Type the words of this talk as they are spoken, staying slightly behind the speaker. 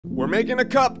We're making a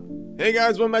cup! Hey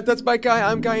guys, welcome back to TutsByKai.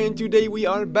 I'm Kai, and today we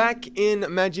are back in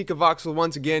MagicaVoxel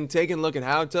once again, taking a look at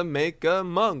how to make a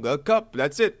mug, a cup.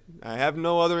 That's it. I have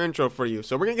no other intro for you.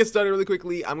 So we're gonna get started really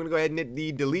quickly. I'm gonna go ahead and hit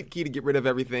the delete key to get rid of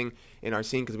everything in our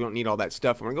scene because we don't need all that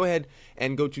stuff. I'm gonna go ahead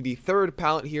and go to the third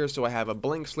palette here, so I have a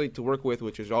blank slate to work with,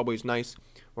 which is always nice.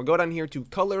 We'll go down here to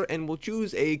color, and we'll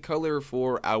choose a color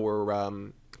for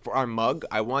our mug.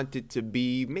 I want it to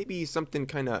be maybe something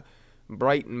kind of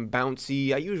bright and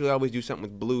bouncy. I usually always do something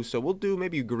with blue, so we'll do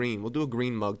maybe green. We'll do a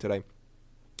green mug today.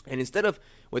 And instead of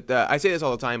with I say this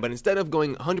all the time, but instead of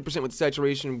going 100% with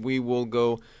saturation, we will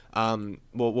go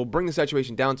we'll bring the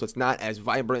saturation down so it's not as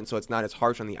vibrant, so it's not as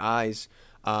harsh on the eyes,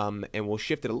 and we'll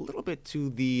shift it a little bit to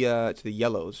the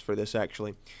yellows for this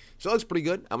actually. So that looks pretty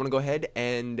good. I'm gonna go ahead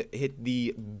and hit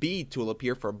the B tool up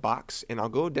here for a box, and I'll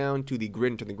go down to the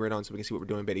grid and turn the grid on so we can see what we're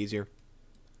doing a bit easier.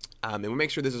 And we'll make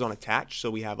sure this is on attach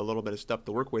so we have a little bit of stuff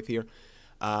to work with here.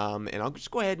 And I'll just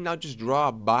go ahead and I'll just draw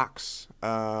a box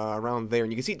around there.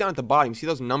 And you can see down at the bottom, you see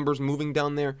those numbers moving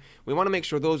down there? We want to make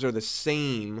sure those are the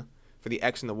same for the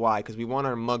X and the Y because we want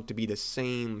our mug to be the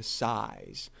same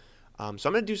size. So I'm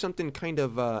going to do something kind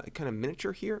of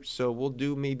miniature here. So we'll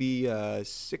do maybe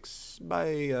 6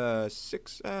 by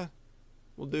 6.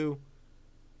 We'll do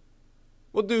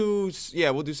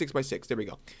 6 by 6. There we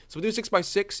go. So we'll do 6 by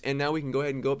 6, and now we can go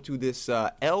ahead and go up to this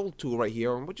L tool right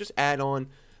here, and we'll just add on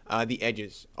the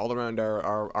edges all around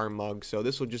our mug. So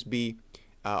this will just be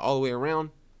all the way around,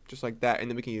 just like that, and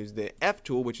then we can use the F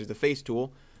tool, which is the face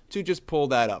tool, to just pull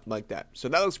that up like that. So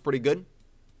that looks pretty good.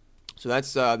 So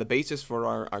that's the basis for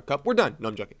our cup. We're done. No,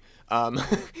 I'm joking.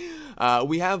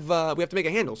 We have to make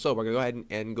a handle, so we're gonna go ahead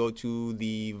and go to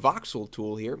the voxel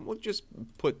tool here. We'll just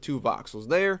put 2 voxels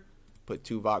there. Put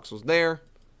 2 voxels there,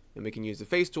 and we can use the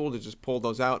face tool to just pull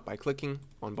those out by clicking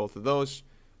on both of those.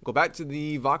 Go back to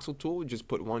the voxel tool, just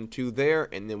put 1, 2 there,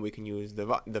 and then we can use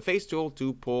the face tool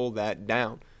to pull that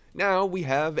down. Now we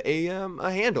have a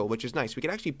handle, which is nice. We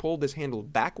can actually pull this handle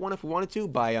back one if we wanted to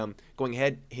by going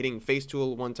ahead, hitting face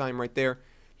tool 1 time right there,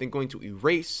 then going to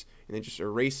erase, and then just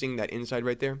erasing that inside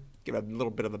right there. Give it a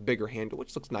little bit of a bigger handle,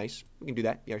 which looks nice. We can do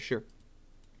that. Yeah, sure.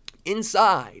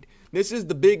 Inside, this is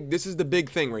the big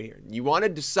thing right here. You want to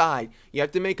decide. You have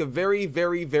to make a very,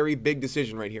 very, very big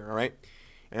decision right here. All right.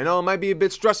 And I know it might be a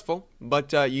bit stressful,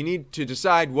 but you need to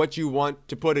decide what you want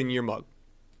to put in your mug.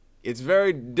 It's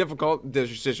very difficult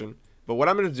decision, but what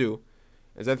I'm gonna do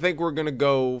is I think we're gonna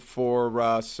go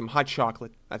for some hot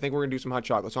chocolate. I think we're gonna do some hot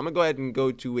chocolate. So I'm gonna go ahead and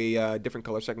go to a different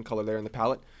color, second color there in the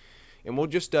palette, and we'll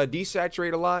just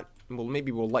desaturate a lot.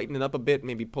 Maybe we'll lighten it up a bit,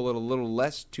 maybe pull it a little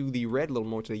less to the red, a little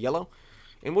more to the yellow.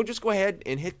 And we'll just go ahead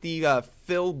and hit the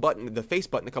fill button, the face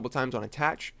button a couple times on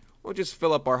attach. We'll just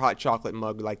fill up our hot chocolate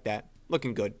mug like that.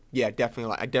 Looking good. Yeah,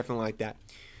 definitely. I definitely like that.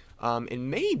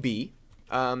 And maybe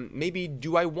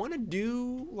do I want to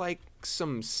do like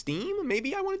some steam?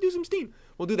 Maybe I want to do some steam.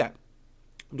 We'll do that.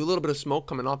 Do a little bit of smoke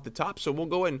coming off the top. So we'll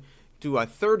go and do a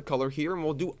third color here, and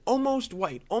we'll do almost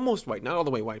white, not all the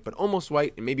way white, but almost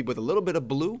white, and maybe with a little bit of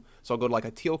blue. So I'll go to like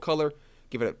a teal color,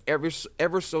 give it an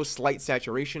ever so slight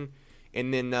saturation,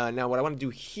 and then now what I want to do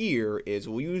here is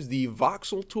we'll use the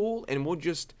voxel tool, and we'll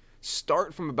just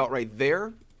start from about right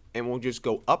there, and we'll just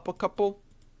go up a couple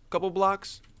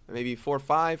blocks, maybe 4 or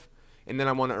 5, and then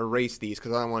I want to erase these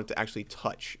because I don't want it to actually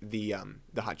touch the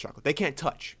hot chocolate. They can't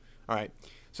touch. All right.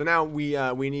 So now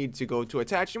we need to go to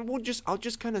attach, and I'll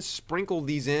just kind of sprinkle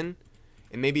these in,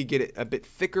 and maybe get it a bit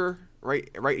thicker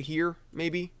right here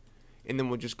maybe, and then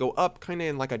we'll just go up kind of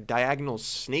in like a diagonal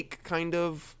snake kind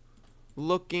of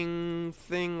looking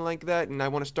thing like that. And I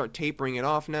want to start tapering it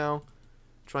off now,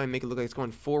 try and make it look like it's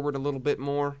going forward a little bit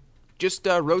more, just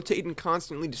rotating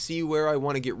constantly to see where I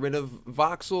want to get rid of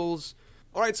voxels.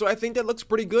 Alright, so I think that looks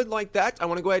pretty good like that. I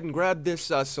want to go ahead and grab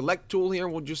this select tool here.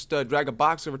 We'll just drag a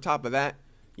box over top of that.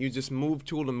 Use this move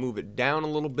tool to move it down a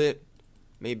little bit,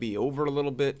 maybe over a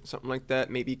little bit, something like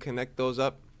that. Maybe connect those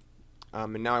up.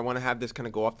 And now I want to have this kind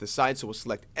of go off the side, so we'll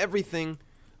select everything,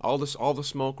 all the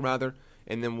smoke rather,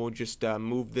 and then we'll just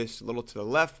move this a little to the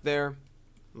left there,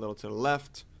 a little to the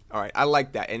left. Alright, I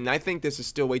like that, and I think this is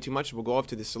still way too much. We'll go off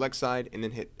to the select side and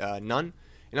then hit none.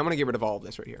 And I'm going to get rid of all of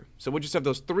this right here. So we'll just have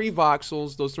those 3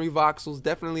 voxels. Those 3 voxels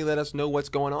definitely let us know what's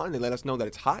going on. They let us know that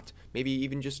it's hot. Maybe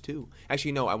even just 2.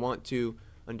 Actually, no, I want to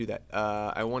undo that.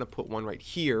 I want to put 1 right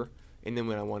here, and then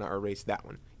when I want to erase that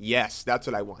one. Yes, that's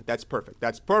what I want. That's perfect.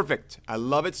 That's perfect. I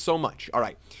love it so much. All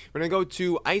right, we're going to go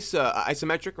to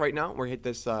isometric right now. We're going to hit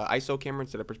this ISO camera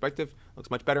instead of perspective. Looks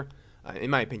much better.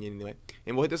 In my opinion anyway.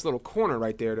 And we'll hit this little corner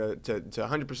right there to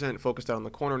 100% focused out on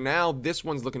the corner. Now this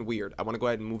one's looking weird. I want to go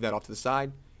ahead and move that off to the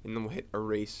side, and then we'll hit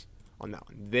erase on that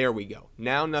one. There we go.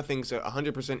 Now nothing's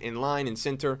 100% in line and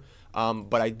center,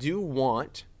 but I do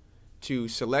want to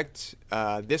select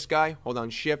this guy. Hold on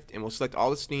shift, and we'll select all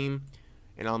the steam,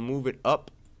 and I'll move it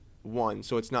up 1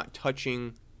 so it's not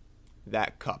touching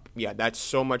that cup. Yeah, that's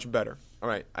so much better. All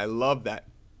right, I love that.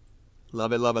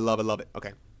 Love it, love it, love it, love it.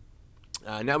 Okay.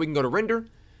 Now we can go to render.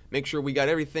 Make sure we got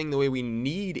everything the way we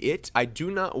need it. I do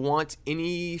not want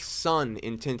any sun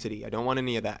intensity. I don't want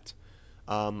any of that.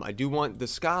 I do want the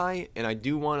sky, and I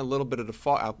do want a little bit of the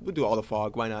fog. We'll do all the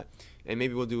fog. Why not? And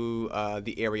maybe we'll do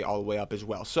the area all the way up as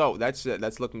well. So that's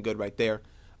looking good right there.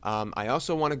 I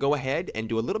also want to go ahead and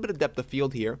do a little bit of depth of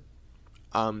field here.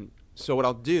 So what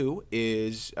I'll do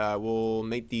is we'll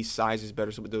make these sizes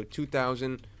better. So we'll do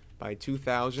 2,000 by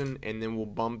 2,000, and then we'll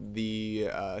bump the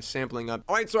sampling up.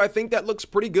 All right, so I think that looks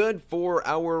pretty good for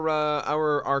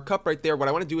our cup right there. What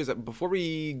I want to do is that before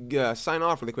we sign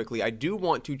off really quickly, I do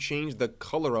want to change the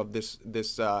color of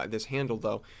this handle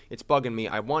though. It's bugging me.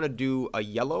 I want to do a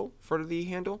yellow for the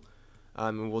handle.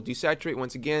 We'll desaturate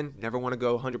once again. Never want to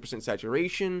go 100%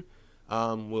 saturation.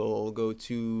 We'll go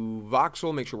to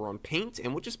voxel, make sure we're on paint,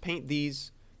 and we'll just paint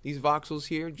these voxels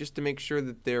here just to make sure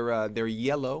that they're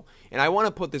yellow. And I want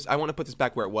to put this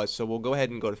back where it was. So we'll go ahead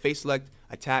and go to face select,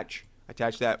 attach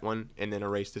that one, and then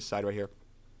erase this side right here.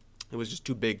 It was just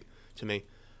too big to me.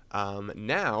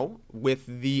 Now with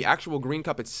the actual green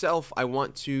cup itself, I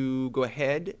want to go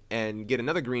ahead and get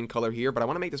another green color here, but I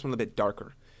want to make this one a bit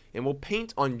darker. And we'll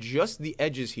paint on just the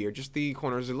edges here, just the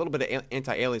corners. A little bit of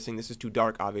anti-aliasing. This is too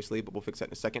dark, obviously, but we'll fix that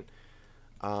in a second.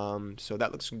 So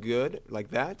that looks good,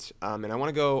 like that. And I want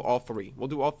to go all 3. We'll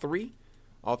do all 3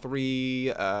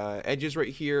 edges right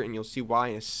here, and you'll see why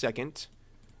in a second.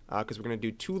 Because we're going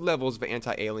to do 2 levels of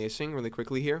anti-aliasing really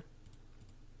quickly here.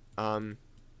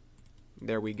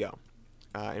 There we go.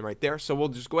 And right there. So we'll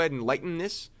just go ahead and lighten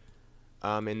this,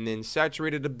 and then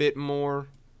saturate it a bit more.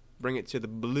 Bring it to the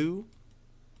blue.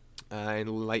 And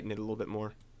lighten it a little bit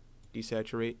more.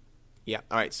 Desaturate. Yeah,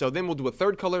 alright, so then we'll do a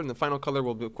third color, and the final color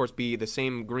will, of course, be the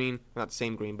same green. Not the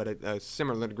same green, but a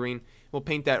similar green. We'll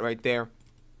paint that right there.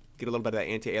 Get a little bit of that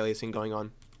anti-aliasing going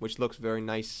on, which looks very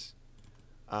nice.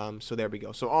 So there we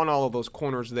go. So on all of those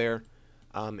corners there.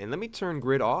 And let me turn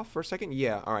grid off for a second.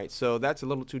 Yeah, alright, so that's a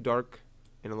little too dark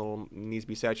and a little needs to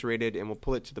be saturated, and we'll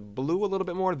pull it to the blue a little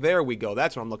bit more. There we go.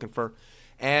 That's what I'm looking for.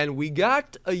 And we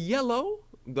got a yellow.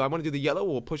 I want to do the yellow.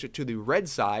 We'll push it to the red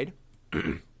side.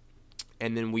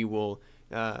 And then we will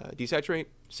desaturate.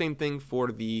 Same thing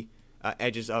for the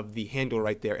edges of the handle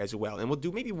right there as well. And we'll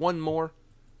do maybe one more.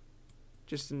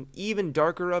 Just an even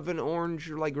darker of an orange,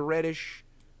 like reddish.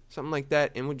 Something like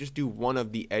that. And we'll just do one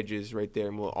of the edges right there,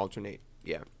 and we'll alternate.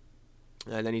 Yeah.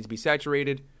 That needs to be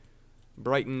saturated.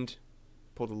 Brightened.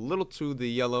 Pulled a little to the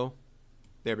yellow.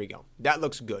 There we go. That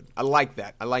looks good. I like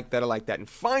that. I like that. I like that. And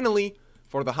finally,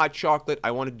 for the hot chocolate,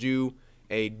 I want to do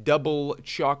a double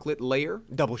chocolate layer.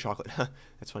 Double chocolate.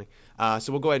 That's funny.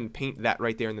 So we'll go ahead and paint that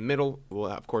right there in the middle. We'll,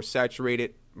 of course, saturate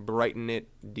it, brighten it,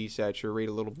 desaturate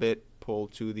a little bit, pull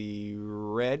to the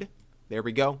red. There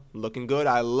we go. Looking good.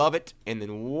 I love it. And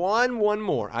then one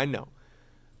more. I know.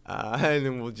 And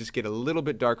then we'll just get a little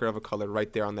bit darker of a color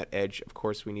right there on that edge. Of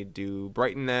course, we need to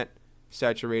brighten that,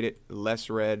 saturate it, less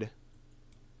red.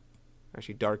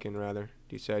 Actually, darken, rather.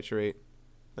 Desaturate,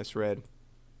 less red.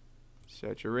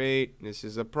 Saturate. This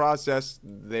is a process.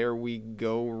 There we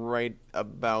go, right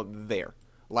about there.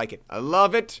 Like it. I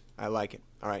love it. I like it.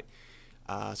 All right.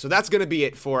 So that's going to be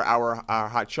it for our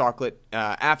hot chocolate.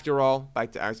 After all,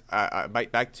 back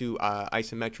to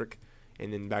isometric,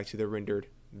 and then back to the rendered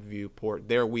viewport.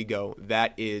 There we go.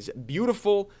 That is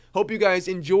beautiful. Hope you guys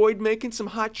enjoyed making some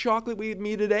hot chocolate with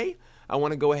me today. I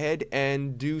want to go ahead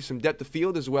and do some depth of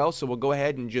field as well. So we'll go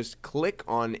ahead and just click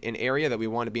on an area that we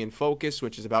want to be in focus,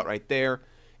 which is about right there.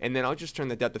 And then I'll just turn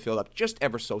the depth of field up just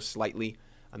ever so slightly.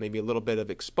 Maybe a little bit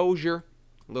of exposure,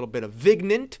 a little bit of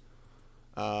vignant.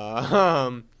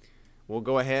 We'll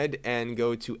go ahead and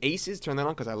go to aces, turn that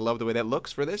on because I love the way that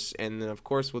looks for this. And then, of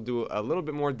course, we'll do a little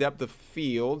bit more depth of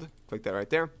field. Click that right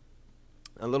there.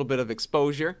 A little bit of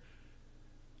exposure.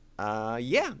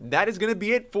 Yeah, that is going to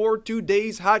be it for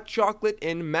today's hot chocolate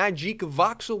and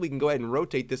MagicaVoxel. We can go ahead and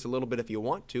rotate this a little bit if you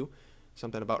want to.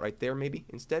 Something about right there maybe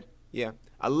instead. Yeah,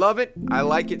 I love it. I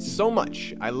like it so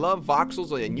much. I love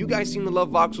voxels, and you guys seem to love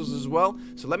voxels as well.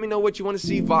 So let me know what you want to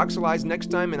see voxelized next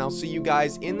time, and I'll see you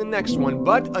guys in the next one.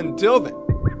 But until then,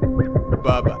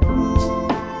 bye-bye.